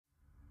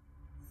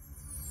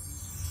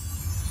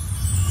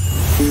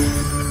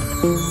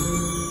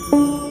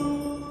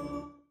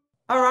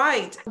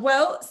right.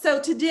 Well, so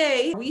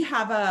today we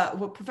have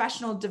a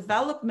professional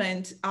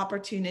development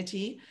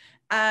opportunity,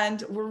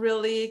 and we're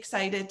really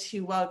excited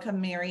to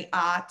welcome Mary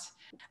Ott.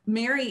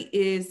 Mary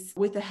is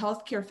with the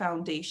Healthcare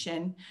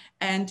Foundation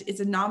and is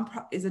a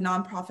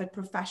nonprofit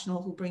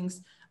professional who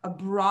brings a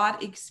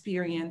broad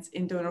experience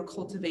in donor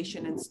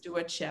cultivation and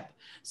stewardship.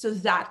 So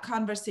that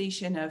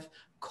conversation of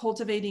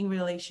cultivating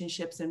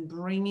relationships and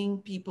bringing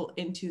people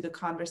into the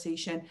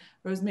conversation.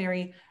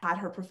 Rosemary had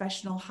her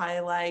professional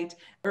highlight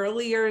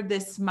earlier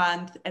this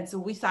month. And so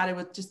we thought it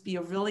would just be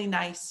a really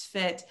nice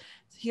fit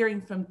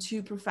hearing from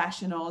two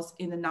professionals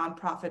in the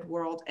nonprofit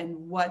world and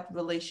what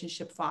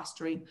relationship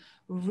fostering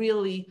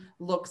really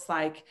looks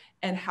like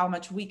and how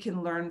much we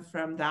can learn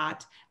from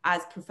that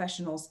as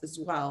professionals as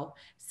well.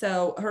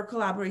 So her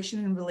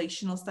collaboration and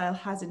relational style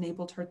has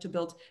enabled her to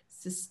build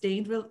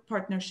sustained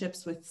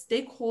partnerships with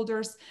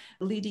stakeholders,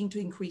 leading to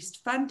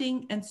increased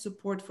funding and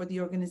support for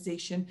the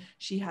organization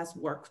she has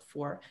worked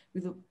for.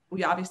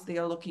 We obviously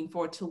are looking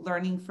forward to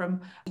learning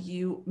from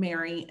you,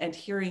 Mary, and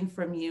hearing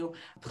from you.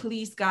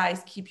 Please,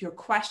 guys, keep your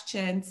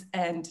questions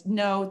and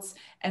notes,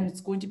 and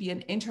it's going to be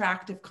an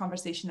interactive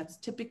conversation. That's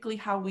typically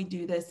how we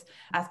do this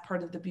as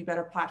part of the Be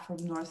Better Platform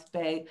North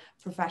Bay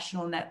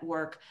Professional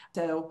Network.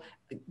 So,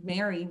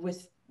 Mary,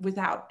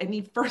 without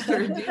any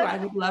further ado, I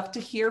would love to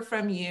hear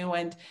from you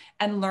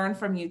and learn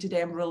from you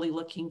today. I'm really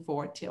looking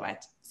forward to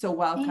it. So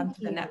welcome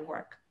to the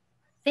network.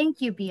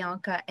 Thank you,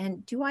 Bianca.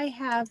 And do I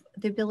have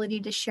the ability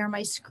to share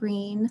my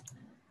screen?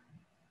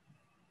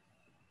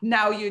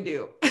 Now you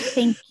do.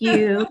 Thank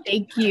you.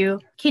 Thank you.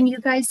 Can you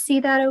guys see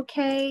that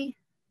okay?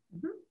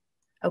 Mm-hmm.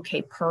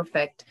 Okay,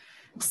 perfect.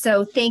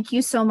 So thank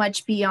you so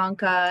much,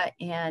 Bianca,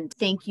 and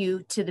thank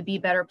you to the Be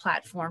Better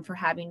platform for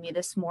having me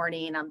this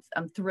morning.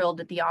 I'm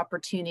thrilled at the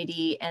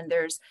opportunity, and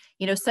there's,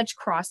 such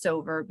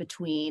crossover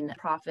between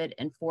profit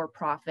and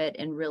for-profit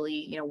and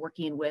really,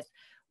 working with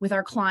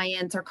our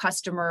clients, our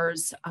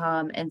customers.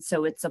 And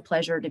so it's a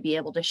pleasure to be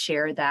able to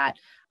share that.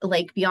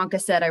 Like Bianca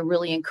said, I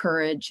really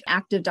encourage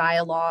active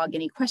dialogue.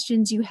 Any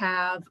questions you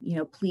have,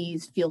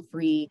 please feel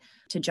free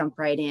to jump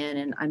right in,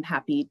 and I'm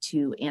happy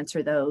to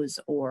answer those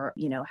or,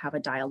 have a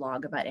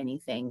dialogue about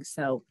anything.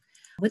 So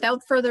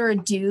without further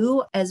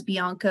ado, as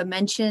Bianca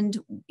mentioned,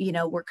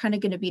 we're kind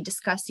of going to be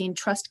discussing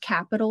trust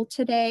capital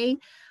today.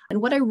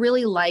 And what I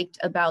really liked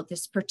about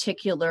this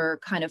particular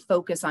kind of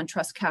focus on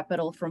trust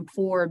capital from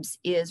Forbes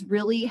is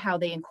really how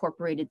they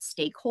incorporated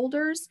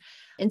stakeholders.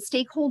 And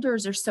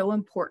stakeholders are so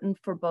important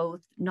for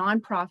both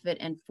nonprofit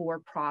and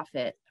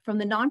for-profit. From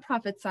the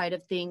nonprofit side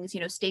of things,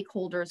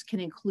 stakeholders can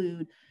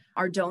include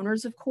our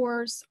donors, of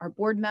course, our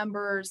board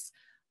members,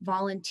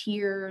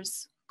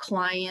 volunteers,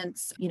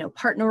 clients,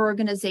 partner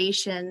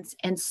organizations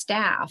and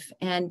staff.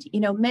 And,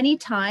 many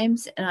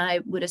times, and I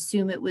would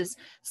assume it was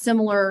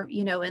similar,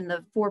 in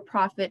the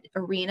for-profit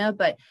arena,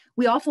 but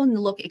we often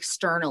look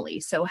externally.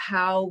 So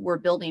how we're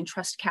building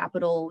trust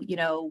capital,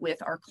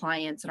 with our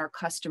clients and our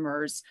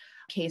customers,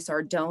 in case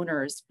our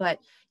donors. But,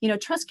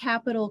 trust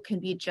capital can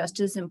be just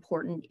as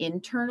important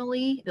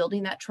internally,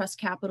 building that trust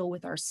capital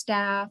with our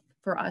staff.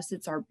 For us,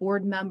 it's our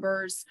board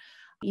members.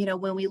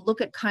 When we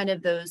look at kind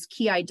of those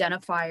key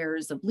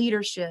identifiers of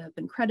leadership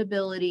and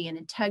credibility and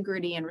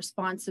integrity and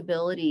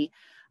responsibility,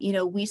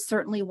 we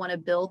certainly want to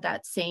build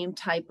that same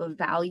type of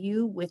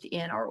value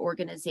within our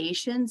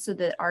organization so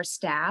that our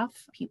staff,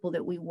 people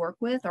that we work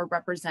with, are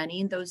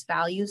representing those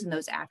values and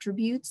those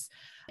attributes.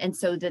 And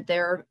so that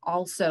they're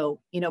also,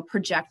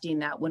 projecting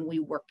that when we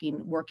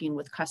working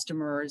with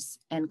customers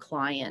and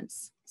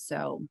clients.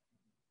 So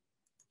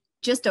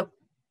just a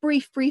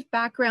brief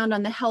background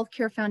on the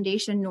Healthcare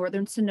Foundation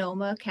Northern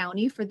Sonoma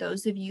County for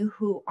those of you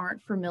who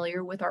aren't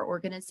familiar with our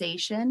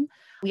organization.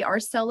 We are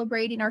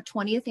celebrating our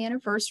 20th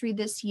anniversary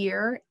this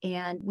year,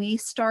 and we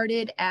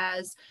started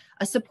as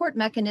a support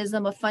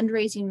mechanism, a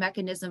fundraising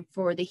mechanism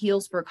for the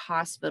Healdsburg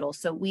Hospital.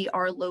 So we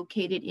are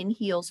located in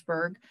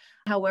Healdsburg.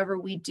 However,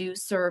 we do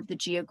serve the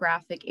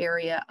geographic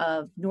area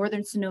of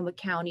Northern Sonoma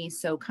County,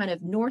 so kind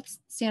of North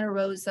Santa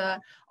Rosa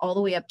all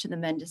the way up to the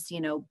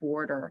Mendocino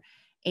border.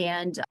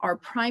 And our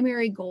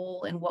primary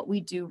goal and what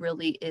we do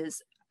really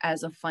is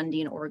as a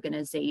funding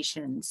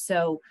organization.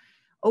 So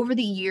over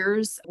the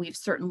years, we've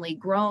certainly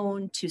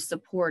grown to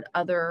support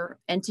other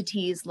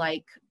entities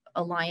like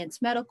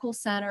Alliance Medical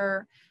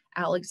Center,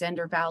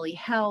 Alexander Valley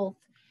Health,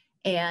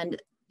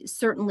 and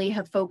certainly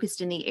have focused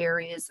in the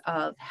areas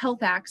of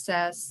health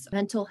access,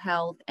 mental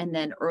health, and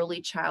then early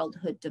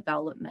childhood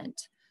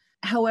development.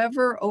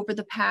 However, over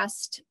the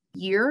past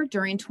year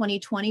during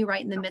 2020,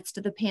 right in the midst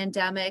of the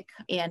pandemic,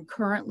 and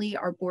currently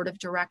our board of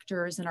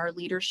directors and our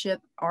leadership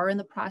are in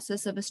the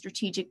process of a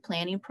strategic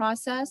planning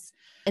process.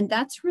 And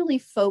that's really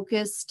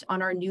focused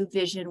on our new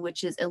vision,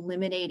 which is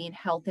eliminating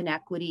health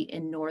inequity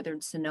in Northern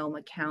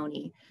Sonoma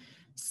County.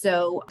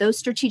 So those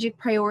strategic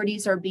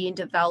priorities are being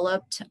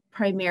developed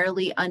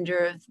primarily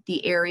under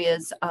the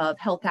areas of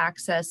health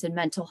access and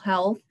mental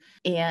health,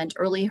 and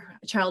early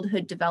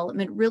childhood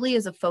development really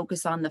is a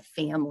focus on the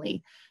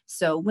family.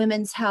 So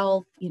women's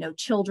health,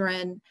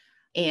 children,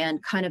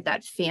 and kind of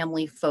that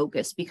family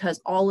focus,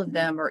 because all of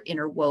them are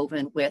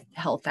interwoven with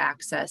health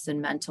access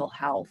and mental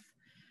health.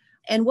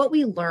 And what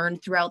we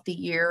learned throughout the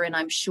year, and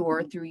I'm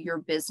sure through your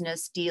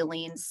business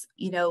dealings,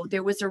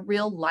 there was a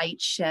real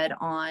light shed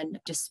on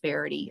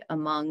disparity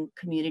among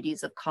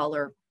communities of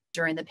color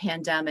during the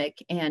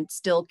pandemic, and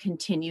still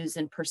continues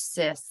and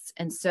persists.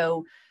 And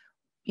so,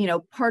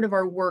 part of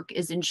our work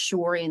is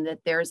ensuring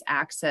that there's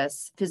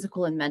access,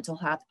 physical and mental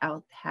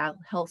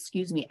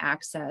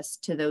access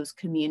to those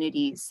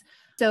communities.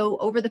 So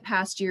over the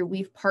past year,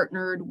 we've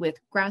partnered with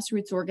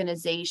grassroots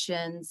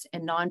organizations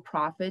and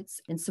nonprofits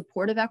in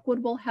support of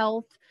equitable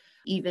health,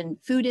 even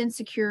food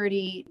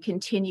insecurity,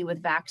 continue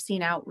with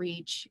vaccine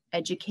outreach,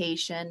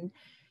 education.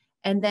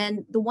 And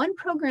then the one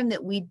program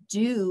that we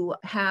do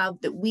have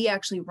that we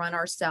actually run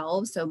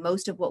ourselves, so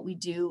most of what we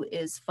do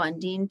is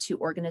funding to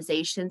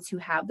organizations who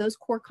have those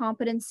core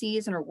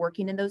competencies and are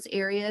working in those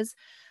areas.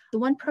 The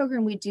one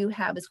program we do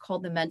have is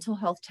called the Mental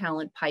Health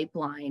Talent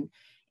Pipeline.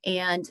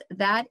 And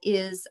that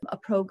is a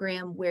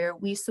program where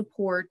we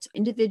support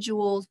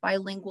individuals,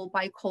 bilingual,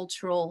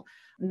 bicultural,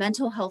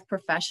 mental health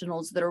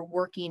professionals that are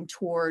working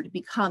toward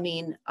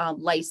becoming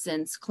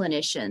licensed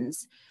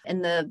clinicians.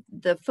 And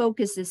the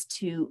focus is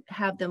to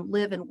have them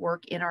live and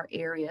work in our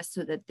area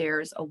so that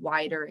there's a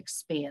wider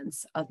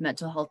expanse of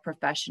mental health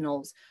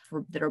professionals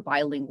that are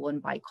bilingual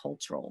and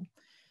bicultural.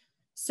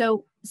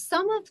 So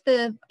some of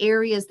the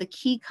areas, the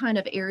key kind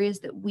of areas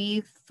that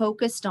we've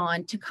focused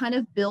on to kind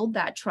of build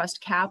that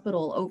trust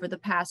capital over the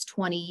past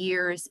 20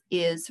 years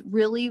is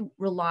really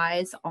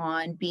relies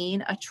on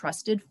being a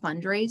trusted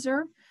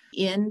fundraiser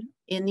in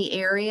the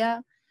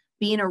area,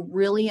 being a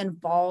really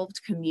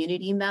involved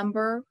community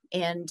member,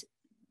 and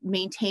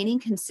maintaining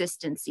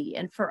consistency.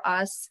 And for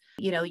us,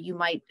 you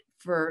might,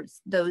 for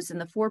those in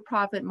the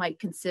for-profit, might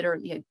consider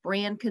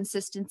brand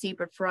consistency,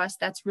 but for us,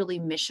 that's really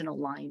mission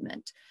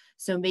alignment.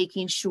 So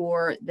making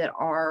sure that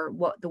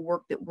the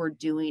work that we're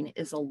doing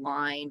is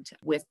aligned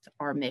with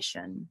our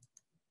mission.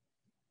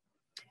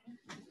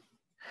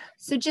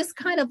 So just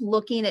kind of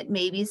looking at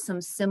maybe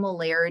some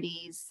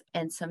similarities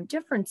and some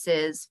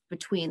differences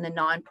between the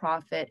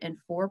nonprofit and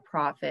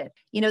for-profit.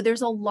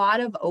 There's a lot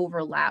of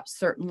overlap,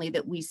 certainly,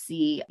 that we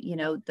see.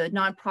 The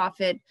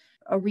nonprofit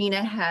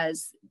arena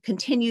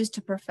continues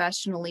to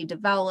professionally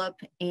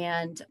develop,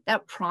 and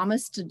that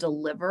promise to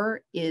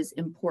deliver is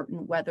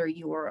important whether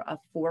you're a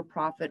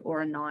for-profit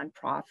or a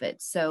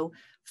nonprofit. So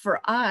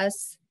for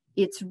us,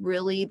 it's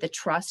really the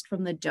trust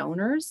from the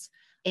donors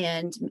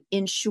and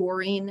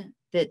ensuring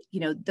that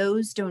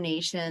those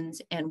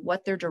donations and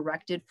what they're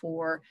directed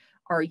for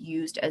are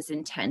used as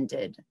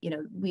intended.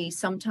 We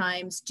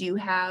sometimes do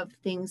have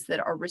things that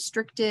are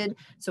restricted.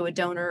 So a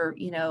donor,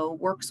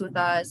 works with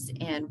us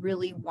and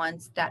really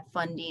wants that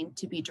funding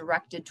to be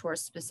directed to a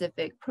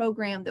specific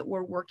program that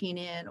we're working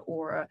in,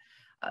 or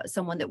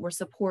someone that we're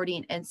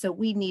supporting. And so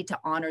we need to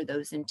honor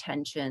those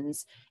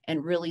intentions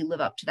and really live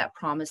up to that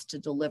promise to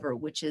deliver,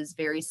 which is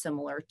very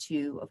similar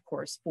to, of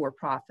course,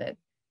 for-profit.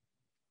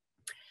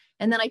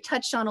 And then I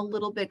touched on a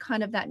little bit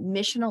kind of that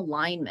mission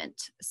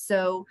alignment.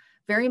 So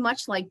very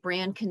much like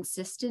brand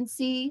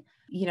consistency,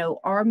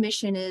 our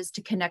mission is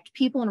to connect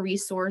people and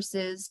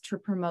resources to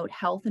promote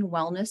health and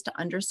wellness to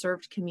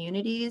underserved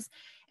communities.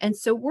 And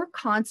so we're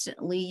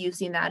constantly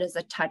using that as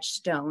a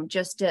touchstone,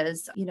 just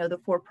as, the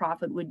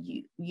for-profit would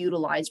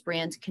utilize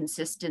brand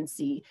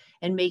consistency,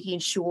 and making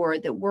sure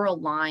that we're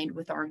aligned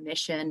with our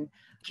mission,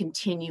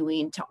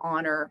 continuing to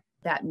honor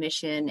that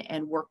mission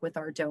and work with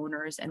our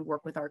donors and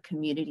work with our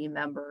community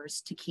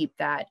members to keep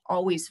that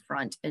always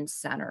front and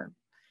center.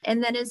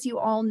 And then, as you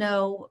all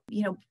know,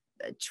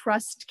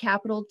 trust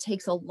capital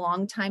takes a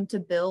long time to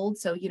build.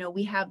 So,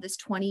 we have this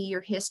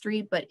 20-year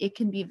history, but it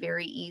can be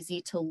very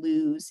easy to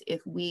lose if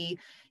we,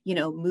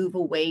 move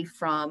away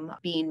from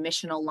being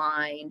mission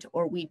aligned,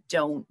 or we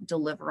don't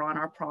deliver on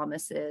our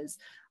promises,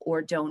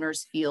 or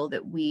donors feel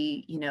that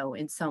we,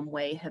 in some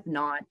way have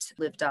not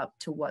lived up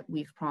to what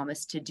we've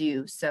promised to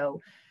do. So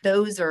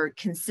those are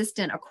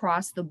consistent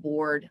across the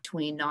board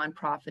between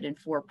nonprofit and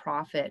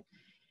for-profit.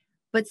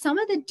 But some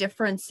of the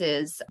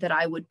differences that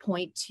I would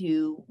point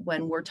to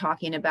when we're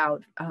talking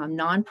about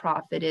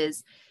nonprofit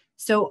is,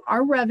 so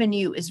our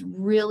revenue is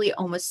really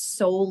almost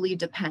solely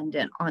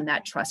dependent on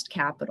that trust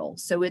capital.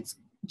 So it's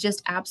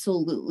just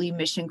absolutely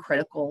mission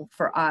critical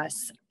for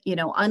us.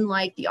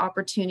 Unlike the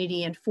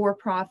opportunity in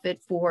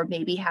for-profit for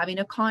maybe having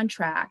a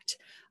contract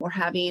or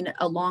having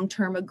a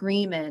long-term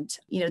agreement,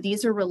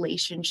 these are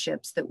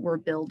relationships that we're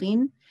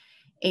building.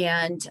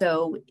 And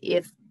so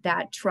if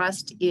that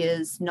trust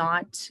is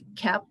not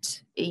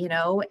kept,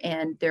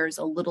 and there's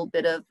a little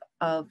bit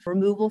of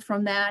removal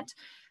from that,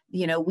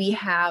 we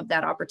have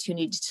that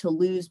opportunity to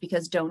lose,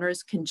 because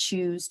donors can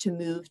choose to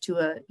move to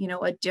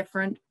a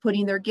different,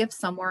 putting their gifts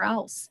somewhere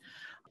else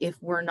if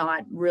we're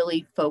not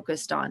really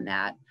focused on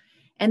that.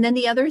 And then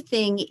the other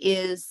thing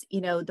is,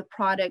 the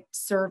product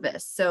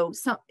service. So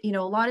a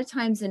lot of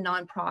times in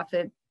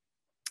nonprofit,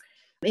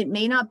 It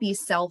may not be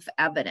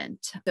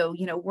self-evident. So,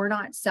 we're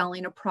not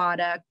selling a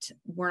product.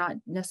 We're not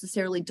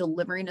necessarily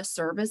delivering a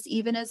service,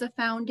 even as a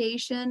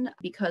foundation,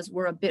 because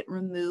we're a bit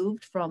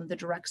removed from the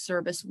direct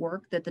service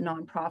work that the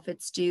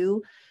nonprofits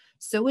do.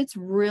 So it's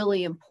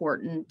really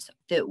important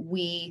that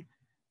we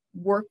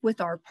work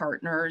with our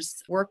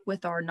partners, work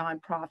with our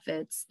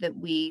nonprofits that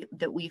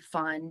we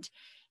fund,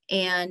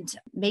 and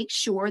make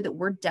sure that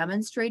we're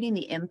demonstrating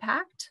the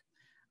impact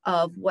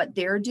of what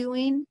they're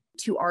doing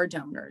to our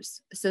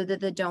donors, so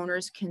that the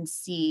donors can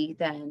see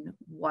then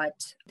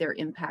what their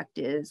impact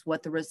is,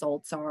 what the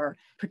results are,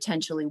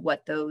 potentially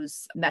what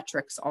those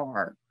metrics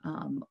are,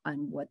 on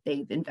what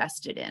they've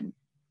invested in.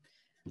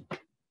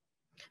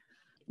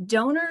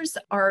 Donors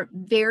are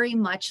very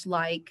much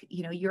like,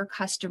 your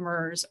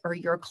customers or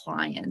your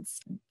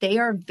clients. They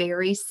are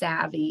very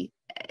savvy.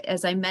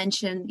 As I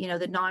mentioned,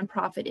 the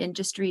nonprofit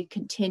industry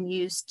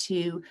continues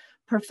to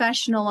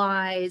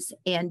professionalize,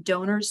 and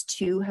donors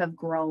too have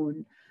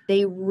grown.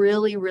 They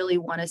really, really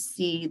want to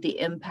see the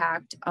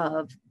impact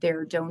of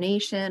their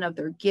donation, of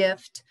their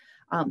gift.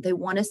 They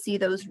want to see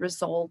those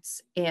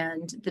results,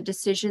 and the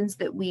decisions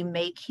that we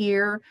make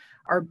here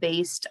are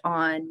based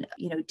on,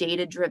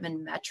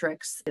 data-driven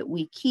metrics that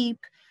we keep,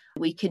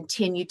 we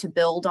continue to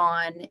build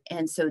on,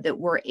 and so that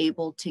we're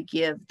able to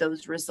give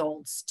those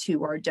results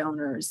to our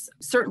donors,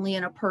 certainly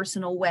in a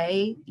personal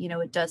way.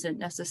 It doesn't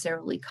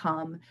necessarily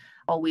come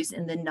always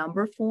in the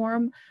number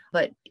form,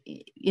 but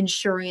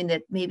ensuring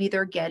that maybe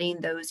they're getting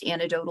those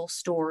anecdotal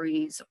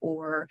stories,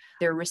 or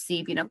they're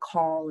receiving a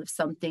call if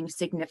something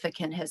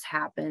significant has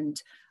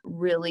happened,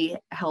 really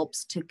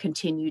helps to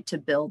continue to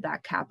build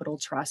that capital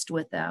trust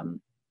with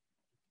them.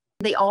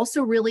 They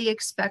also really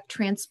expect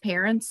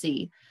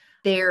transparency.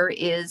 There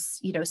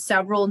is,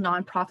 several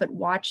nonprofit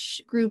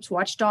watch groups,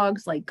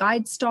 watchdogs like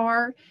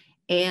GuideStar,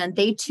 and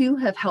they too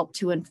have helped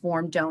to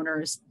inform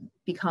donors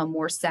become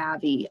more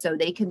savvy, so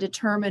they can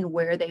determine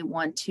where they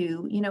want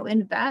to,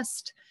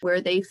 invest, where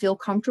they feel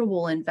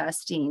comfortable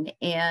investing.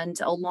 And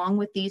along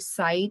with these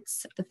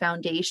sites, the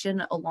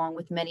foundation, along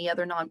with many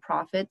other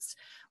nonprofits,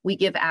 we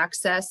give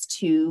access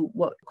to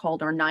what are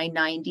called our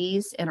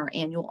 990s and our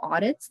annual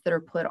audits that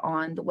are put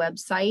on the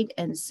website.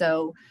 And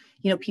so,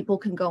 people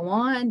can go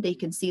on, they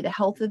can see the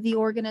health of the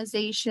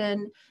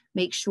organization,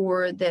 make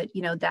sure that,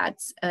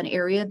 that's an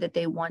area that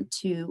they want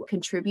to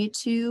contribute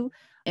to,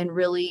 and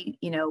really,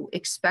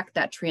 expect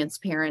that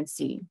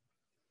transparency.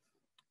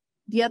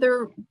 The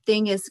other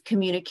thing is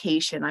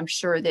communication. I'm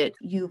sure that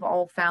you've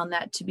all found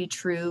that to be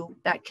true,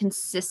 that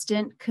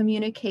consistent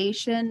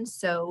communication.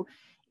 So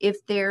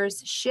if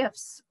there's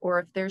shifts or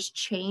if there's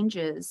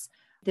changes,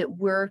 that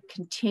we're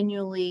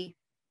continually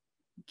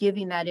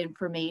giving that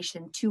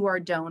information to our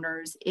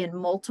donors in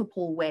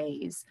multiple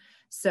ways.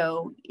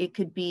 So it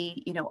could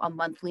be, a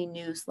monthly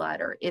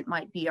newsletter. It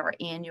might be our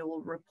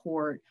annual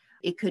report.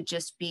 It could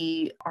just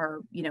be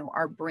our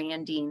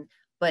branding,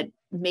 but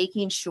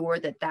making sure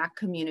that that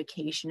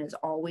communication is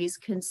always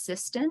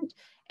consistent,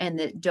 and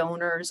that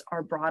donors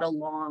are brought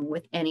along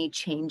with any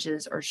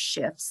changes or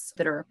shifts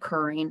that are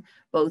occurring,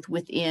 both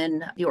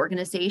within the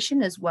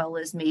organization as well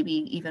as maybe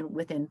even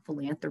within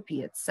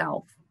philanthropy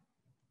itself.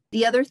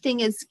 The other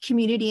thing is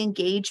community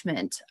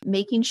engagement,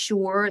 making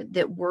sure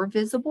that we're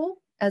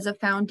visible as a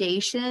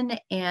foundation.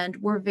 And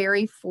we're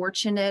very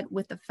fortunate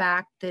with the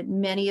fact that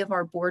many of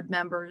our board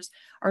members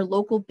are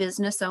local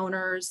business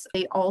owners.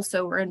 They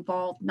also are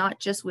involved not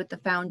just with the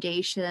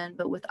foundation,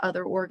 but with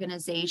other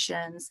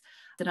organizations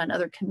and on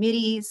other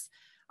committees.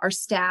 Our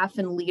staff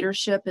and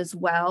leadership as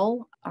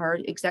well. Our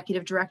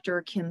executive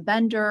director, Kim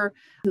Bender,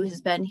 who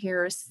has been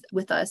here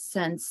with us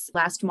since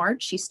last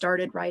March. She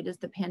started right as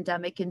the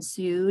pandemic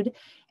ensued,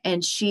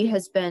 and she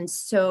has been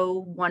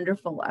so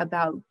wonderful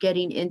about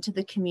getting into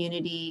the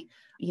community,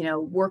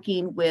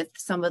 working with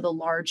some of the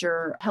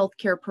larger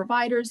healthcare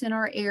providers in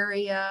our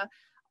area,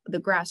 the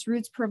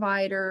grassroots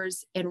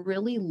providers, and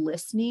really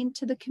listening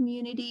to the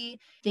community.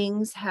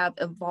 Things have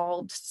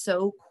evolved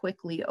so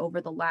quickly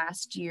over the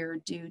last year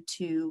due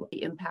to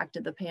the impact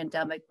of the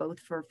pandemic, both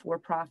for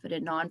for-profit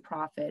and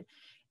nonprofit.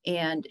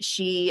 And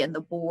she and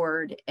the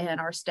board and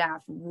our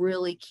staff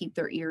really keep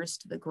their ears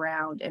to the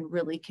ground and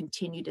really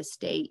continue to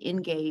stay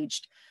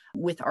engaged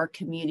with our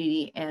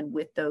community and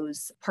with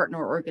those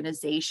partner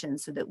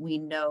organizations so that we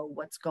know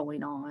what's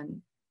going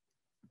on.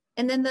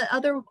 And then the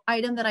other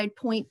item that I'd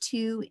point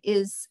to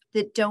is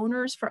that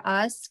donors for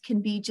us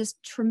can be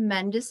just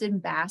tremendous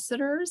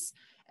ambassadors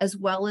as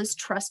well as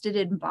trusted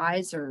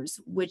advisors,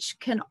 which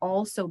can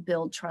also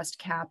build trust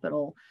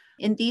capital.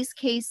 In these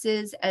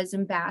cases, as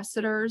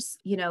ambassadors,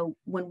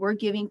 when we're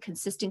giving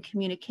consistent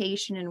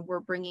communication and we're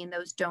bringing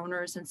those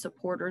donors and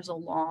supporters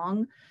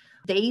along,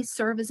 they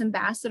serve as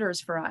ambassadors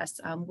for us.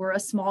 We're a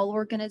small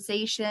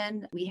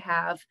organization. We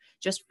have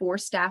just 4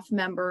 staff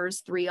members,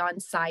 3 on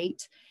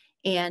site.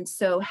 And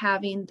so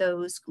having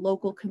those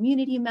local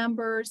community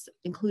members,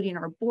 including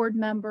our board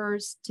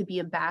members, to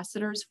be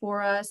ambassadors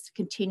for us,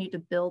 continue to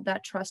build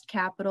that trust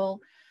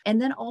capital,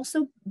 and then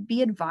also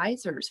be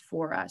advisors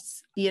for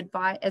us.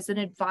 As an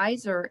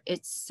advisor,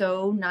 it's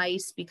so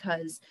nice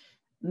because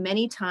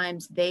many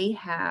times they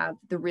have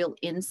the real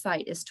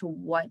insight as to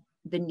what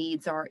the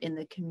needs are in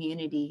the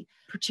community,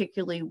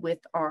 particularly with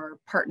our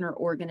partner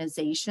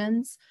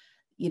organizations.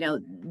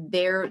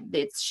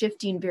 It's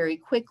shifting very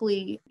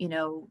quickly,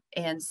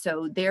 and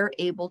so they're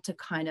able to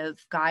kind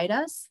of guide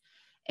us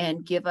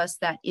and give us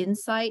that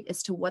insight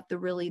as to what the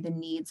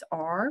needs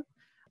are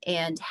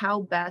and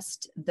how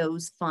best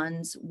those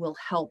funds will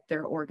help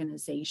their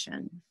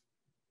organization.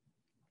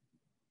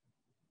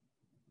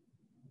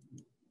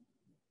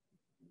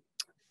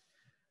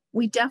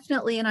 We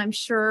definitely, and I'm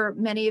sure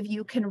many of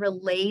you can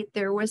relate,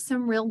 there was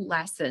some real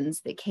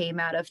lessons that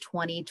came out of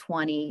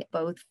 2020,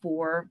 both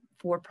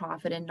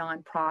for-profit and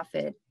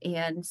nonprofit.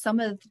 And some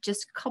of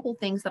just a couple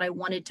things that I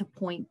wanted to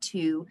point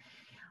to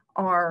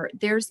are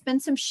there's been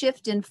some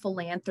shift in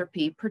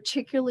philanthropy,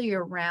 particularly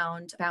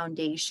around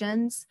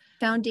foundations.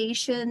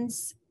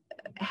 Foundations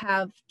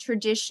have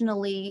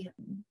traditionally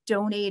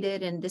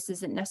donated, and this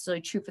isn't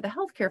necessarily true for the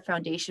healthcare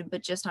foundation,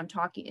 but just I'm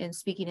talking and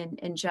speaking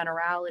in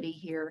generality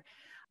here,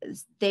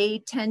 they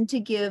tend to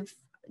give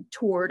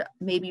toward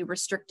maybe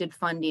restricted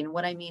funding.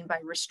 What I mean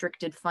by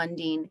restricted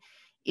funding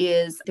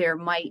is there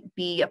might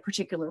be a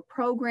particular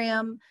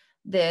program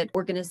that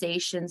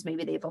organizations,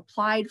 maybe they've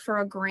applied for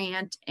a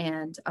grant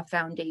and a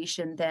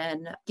foundation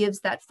then gives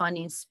that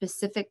funding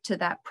specific to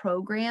that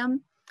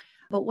program.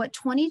 But what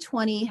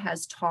 2020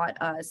 has taught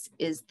us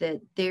is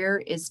that there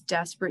is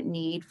desperate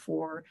need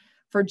for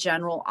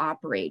general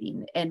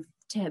operating and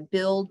to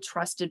build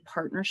trusted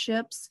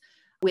partnerships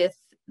with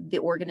the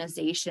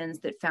organizations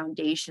that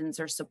foundations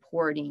are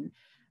supporting.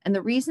 And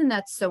the reason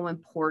that's so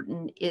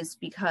important is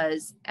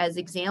because, as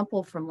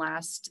example from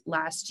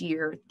last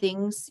year,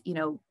 things,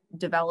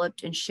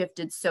 developed and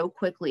shifted so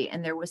quickly,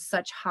 and there was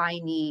such high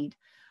need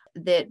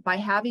that by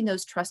having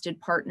those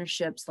trusted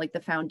partnerships like the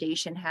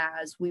foundation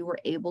has, we were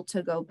able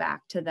to go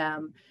back to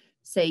them,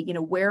 say,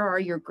 where are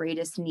your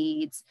greatest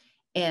needs?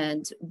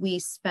 And we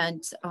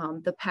spent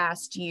the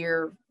past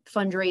year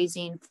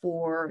fundraising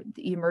for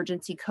the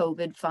emergency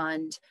COVID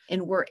fund,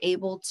 and we're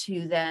able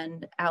to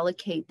then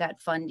allocate that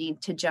funding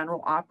to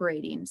general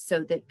operating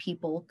so that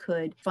people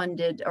could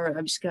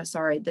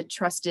the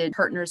trusted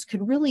partners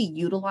could really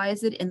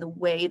utilize it in the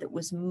way that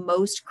was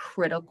most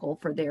critical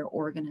for their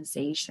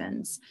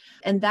organizations.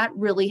 And that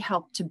really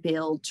helped to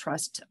build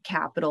trust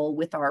capital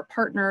with our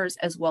partners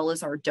as well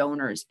as our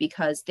donors,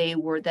 because they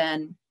were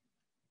then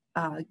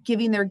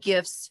giving their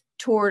gifts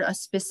toward a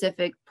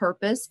specific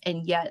purpose,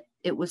 and yet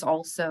it was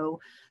also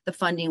the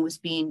funding was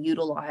being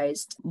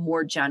utilized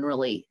more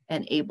generally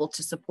and able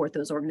to support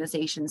those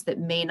organizations that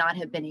may not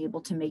have been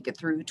able to make it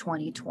through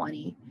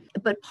 2020.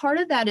 But part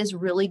of that is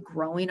really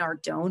growing our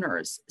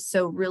donors.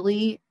 So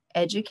really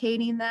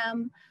educating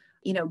them,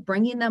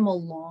 bringing them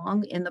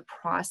along in the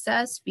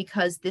process,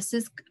 because this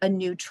is a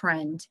new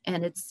trend,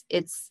 and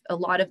it's a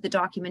lot of the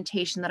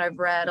documentation that I've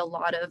read, a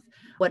lot of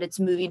what it's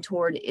moving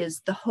toward is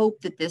the hope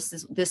that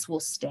this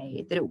will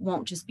stay, that it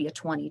won't just be a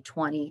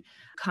 2020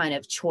 kind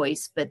of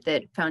choice, but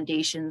that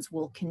foundations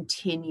will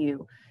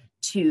continue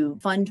to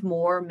fund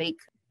more, make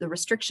the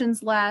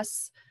restrictions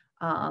less,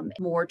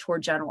 more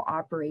toward general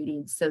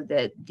operating, so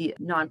that the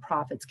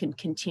nonprofits can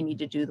continue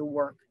to do the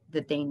work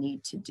that they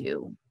need to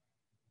do.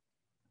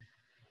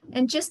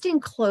 And just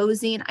in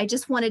closing, I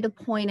just wanted to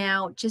point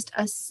out just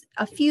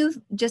a few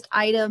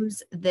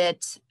items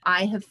that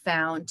I have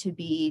found to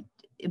be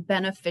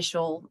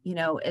beneficial,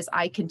 as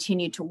I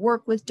continue to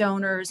work with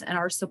donors and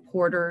our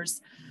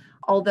supporters.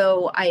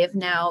 Although I have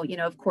now,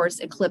 of course,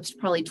 eclipsed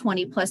probably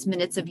 20 plus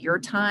minutes of your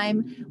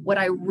time, what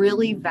I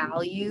really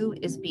value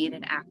is being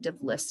an active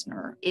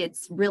listener.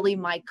 It's really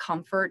my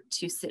comfort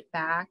to sit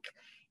back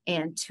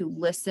and to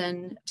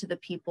listen to the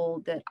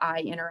people that I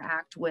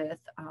interact with,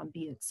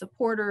 be it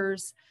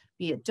supporters,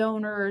 be it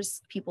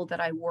donors, people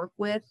that I work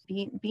with,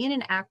 being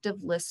an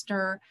active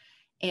listener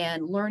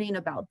and learning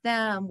about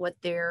them, what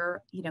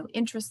their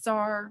interests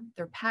are,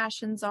 their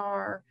passions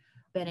are,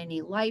 been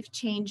any life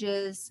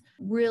changes,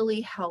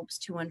 really helps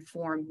to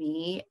inform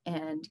me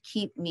and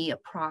keep me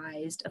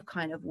apprised of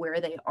kind of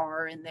where they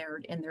are in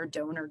their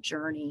donor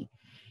journey.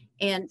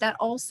 And that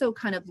also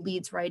kind of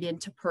leads right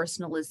into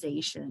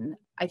personalization.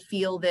 I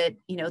feel that,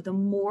 the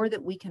more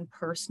that we can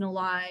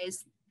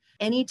personalize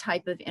any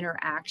type of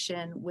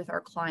interaction with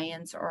our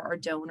clients or our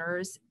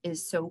donors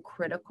is so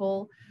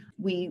critical.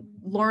 We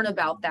learn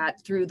about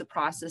that through the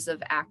process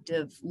of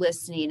active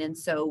listening. And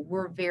so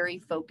we're very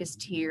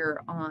focused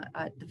here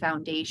at the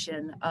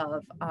foundation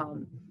of,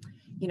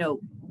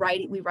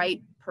 we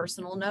write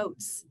personal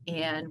notes,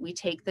 and we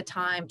take the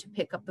time to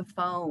pick up the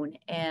phone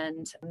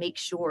and make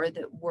sure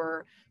that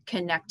we're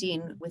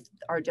connecting with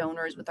our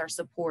donors, with our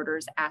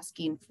supporters,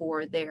 asking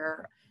for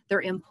their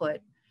input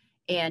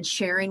and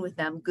sharing with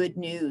them good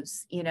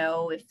news.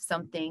 If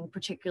something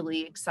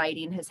particularly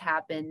exciting has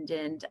happened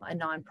and a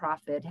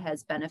nonprofit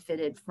has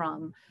benefited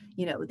from,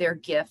 their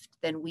gift,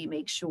 then we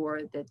make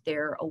sure that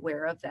they're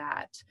aware of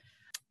that.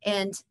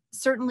 And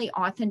certainly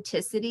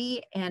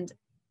authenticity and,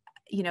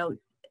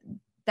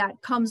 that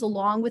comes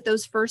along with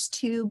those first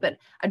two, but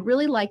I'd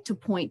really like to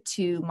point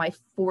to my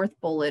fourth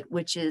bullet,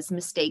 which is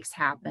mistakes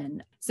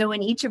happen. So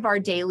in each of our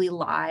daily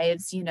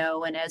lives,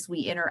 and as we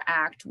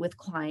interact with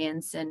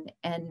clients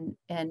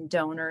and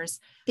donors,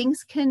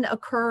 things can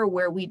occur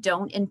where we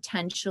don't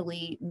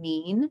intentionally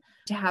mean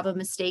to have a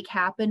mistake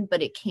happen,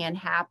 but it can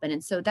happen.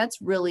 And so that's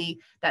really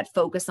that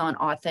focus on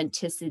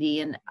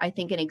authenticity. And I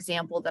think an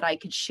example that I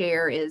could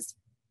share is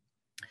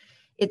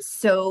it's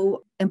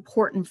so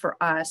important for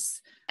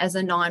us as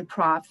a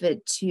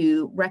nonprofit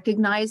to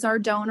recognize our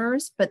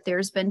donors, but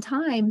there's been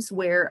times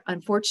where,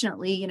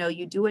 unfortunately,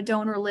 you do a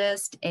donor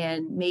list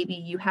and maybe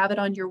you have it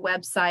on your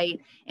website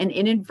and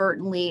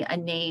inadvertently a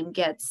name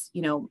gets,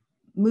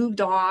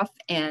 moved off,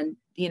 and,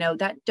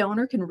 that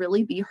donor can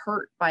really be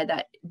hurt by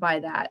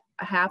that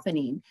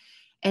happening.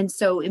 And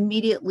so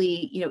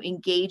immediately,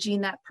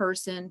 engaging that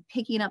person,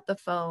 picking up the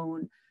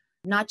phone,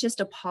 not just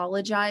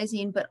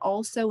apologizing, but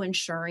also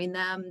ensuring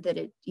them that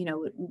it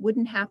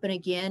wouldn't happen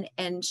again,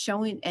 and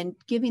showing and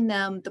giving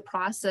them the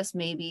process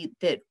maybe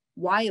that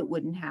why it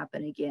wouldn't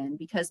happen again,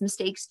 because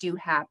mistakes do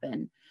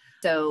happen.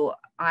 So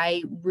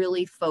I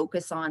really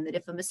focus on that.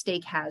 If a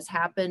mistake has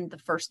happened, the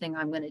first thing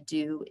I'm going to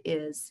do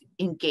is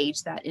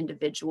engage that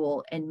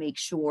individual and make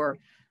sure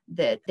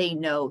that they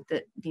know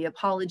that the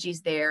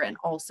apology's there, and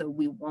also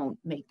we won't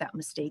make that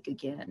mistake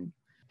again.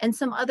 And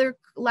some other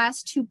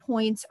last 2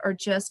 points are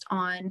just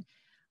on,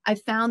 I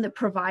found that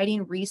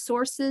providing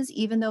resources,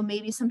 even though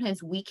maybe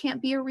sometimes we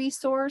can't be a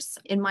resource.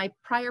 In my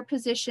prior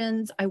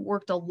positions, I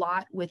worked a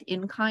lot with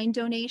in-kind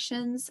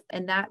donations,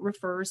 and that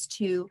refers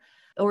to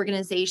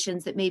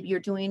organizations that maybe you're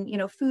doing,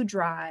 food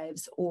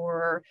drives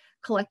or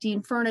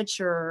collecting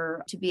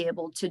furniture to be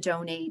able to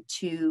donate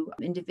to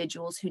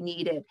individuals who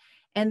need it.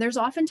 And there's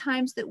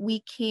oftentimes that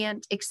we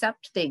can't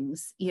accept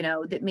things,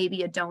 that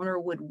maybe a donor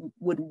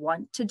would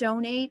want to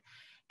donate.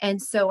 And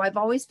so I've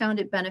always found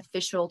it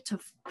beneficial to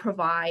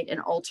provide an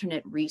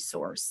alternate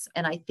resource.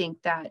 And I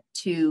think that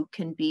too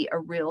can be a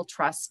real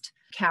trust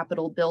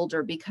capital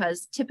builder,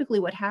 because typically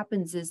what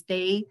happens is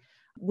they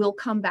will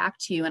come back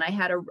to you. And I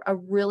had a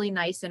really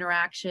nice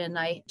interaction.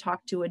 I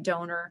talked to a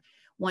donor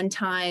one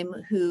time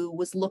who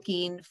was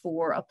looking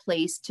for a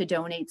place to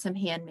donate some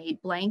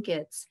handmade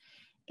blankets.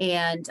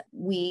 And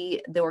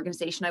the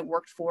organization I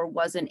worked for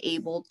wasn't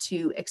able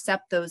to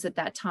accept those at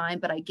that time,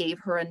 but I gave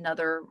her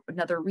another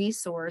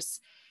resource.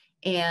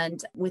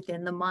 And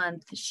within the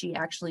month, she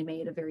actually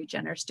made a very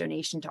generous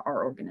donation to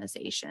our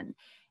organization.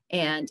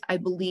 And I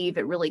believe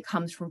it really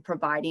comes from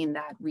providing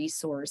that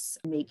resource,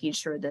 making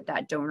sure that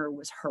that donor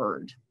was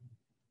heard.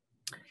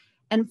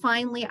 And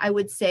finally, I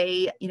would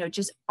say,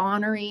 just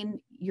honoring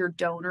your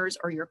donors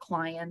or your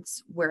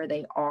clients where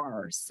they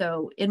are.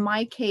 So in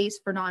my case,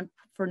 for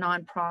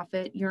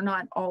nonprofit, you're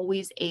not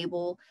always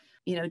able,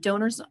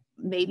 donors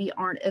maybe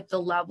aren't at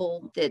the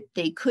level that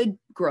they could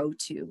grow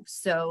to.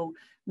 So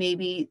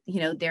maybe,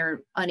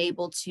 they're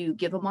unable to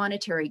give a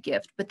monetary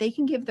gift, but they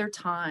can give their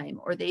time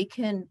or they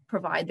can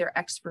provide their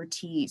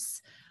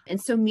expertise. And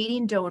so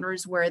meeting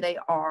donors where they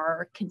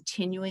are,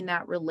 continuing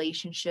that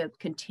relationship,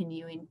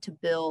 continuing to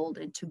build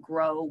and to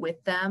grow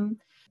with them,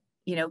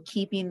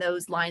 keeping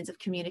those lines of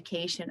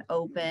communication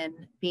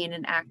open, being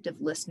an active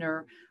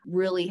listener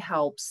really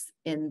helps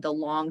in the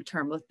long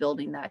term of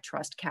building that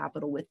trust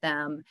capital with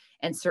them,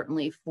 and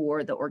certainly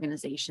for the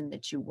organization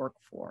that you work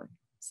for.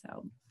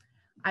 So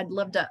I'd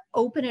love to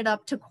open it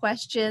up to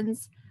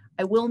questions.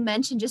 I will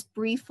mention just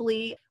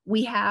briefly,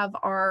 we have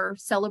our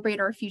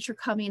Celebrate Our Future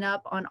coming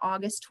up on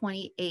August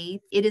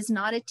 28th. It is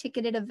not a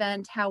ticketed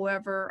event.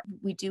 However,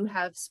 we do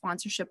have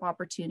sponsorship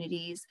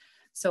opportunities.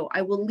 So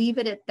I will leave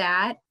it at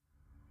that.